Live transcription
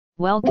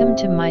Welcome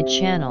to my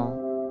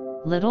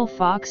channel, Little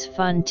Fox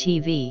Fun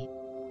TV.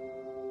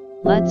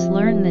 Let's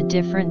learn the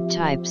different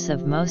types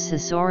of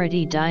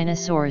Mosasauridae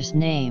dinosaurs.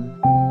 Name.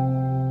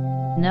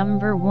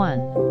 Number 1.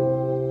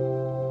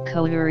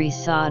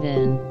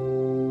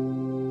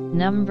 Coeurisaudin.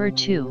 Number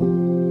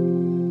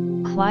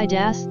 2.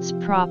 Clidasts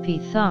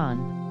propython.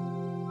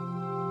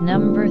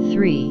 Number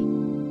 3.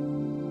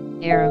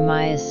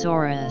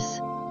 Eremiosaurus.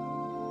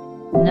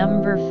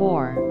 Number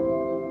 4.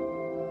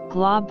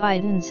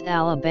 Globidens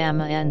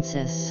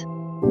alabamaensis.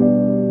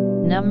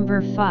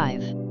 Number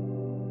 5.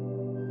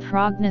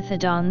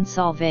 Prognathodon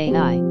solvei.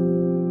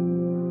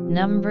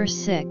 Number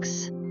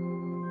 6.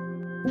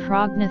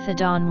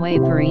 Prognathodon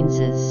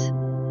waperensis.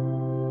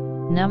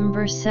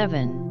 Number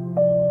 7.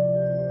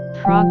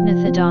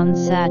 Prognathodon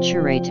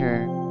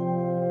saturator.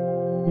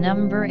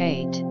 Number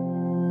 8.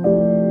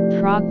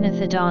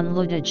 Prognathodon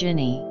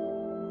ludogeni.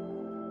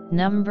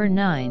 Number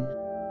 9.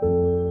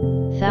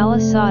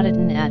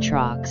 Thalassodon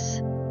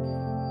atrox.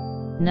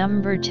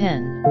 Number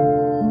 10.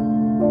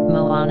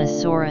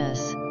 Mosasaurus.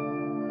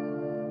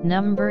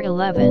 Number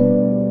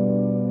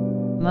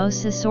 11.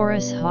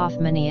 Mosasaurus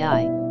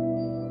hoffmanii.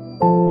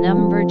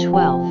 Number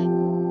 12.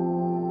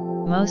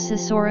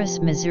 Mosasaurus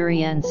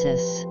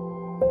missouriensis.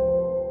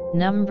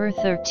 Number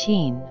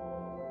 13.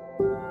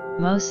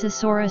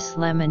 Mosasaurus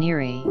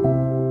lemoniri.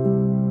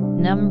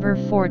 Number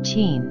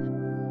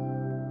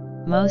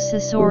 14.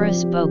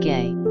 Mosasaurus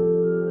bogae.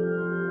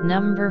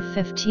 Number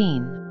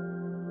 15.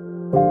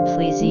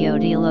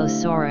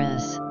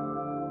 Plesiodylosaurus.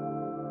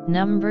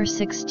 Number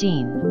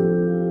 16.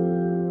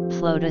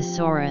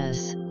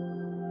 Plotosaurus.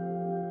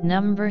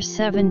 Number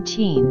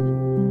 17.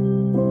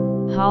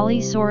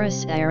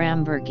 Hollysaurus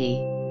arambergi.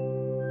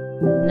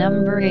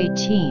 Number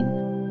 18.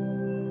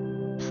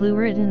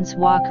 Pleurodons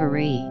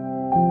walkeri.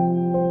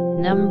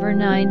 Number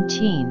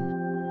 19.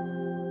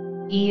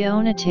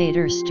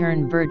 Eonatator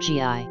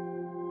sternbergii.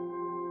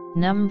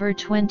 Number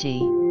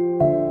 20.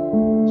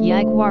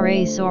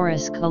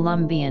 Jaguarosaurus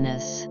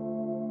columbianus.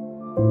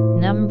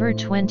 Number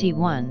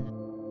 21.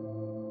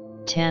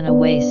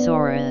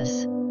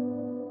 Tanawasaurus.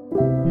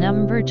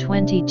 Number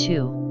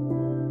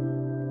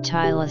 22.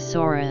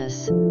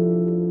 Tylosaurus.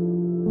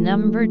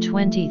 Number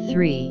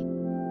 23.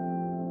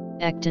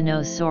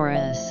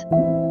 Ectinosaurus.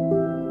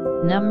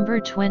 Number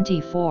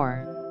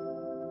 24.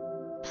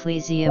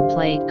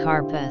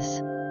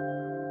 Platecarpus.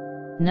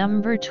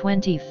 Number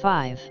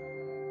 25.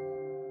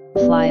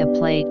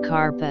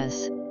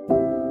 Platecarpus.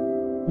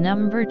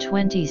 Number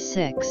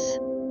 26.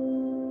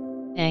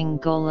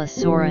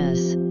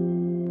 Angolosaurus.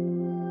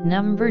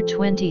 Number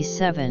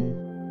 27.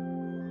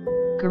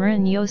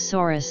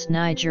 Graniosaurus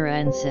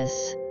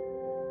nigerensis.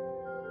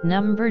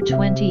 Number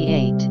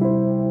 28.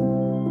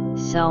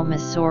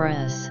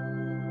 Selmasaurus.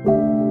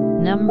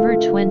 Number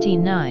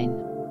 29.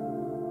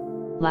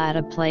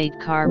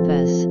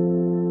 Platecarpus.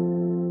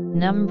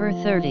 Number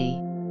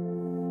 30.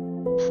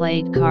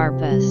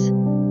 Platecarpus.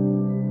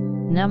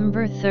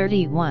 Number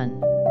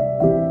 31.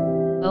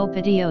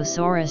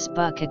 Opidiosaurus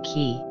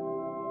buckaki.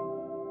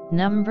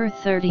 Number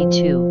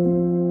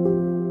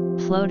 32.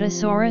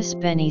 Plotosaurus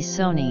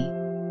benisoni.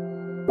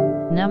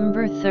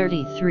 Number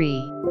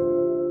 33.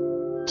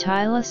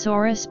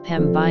 Tylosaurus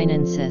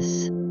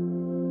pembinensis.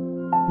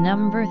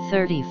 Number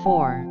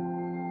 34.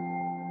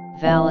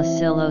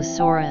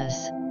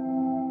 Valacillosaurus.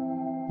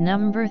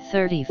 Number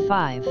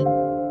 35.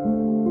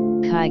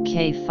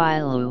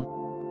 Caicaphylu.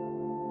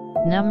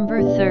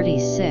 Number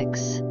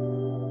 36.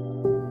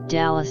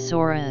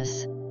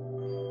 Dinosaurus.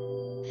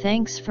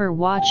 Thanks for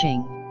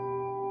watching.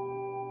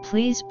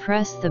 Please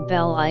press the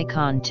bell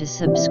icon to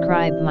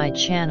subscribe my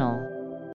channel.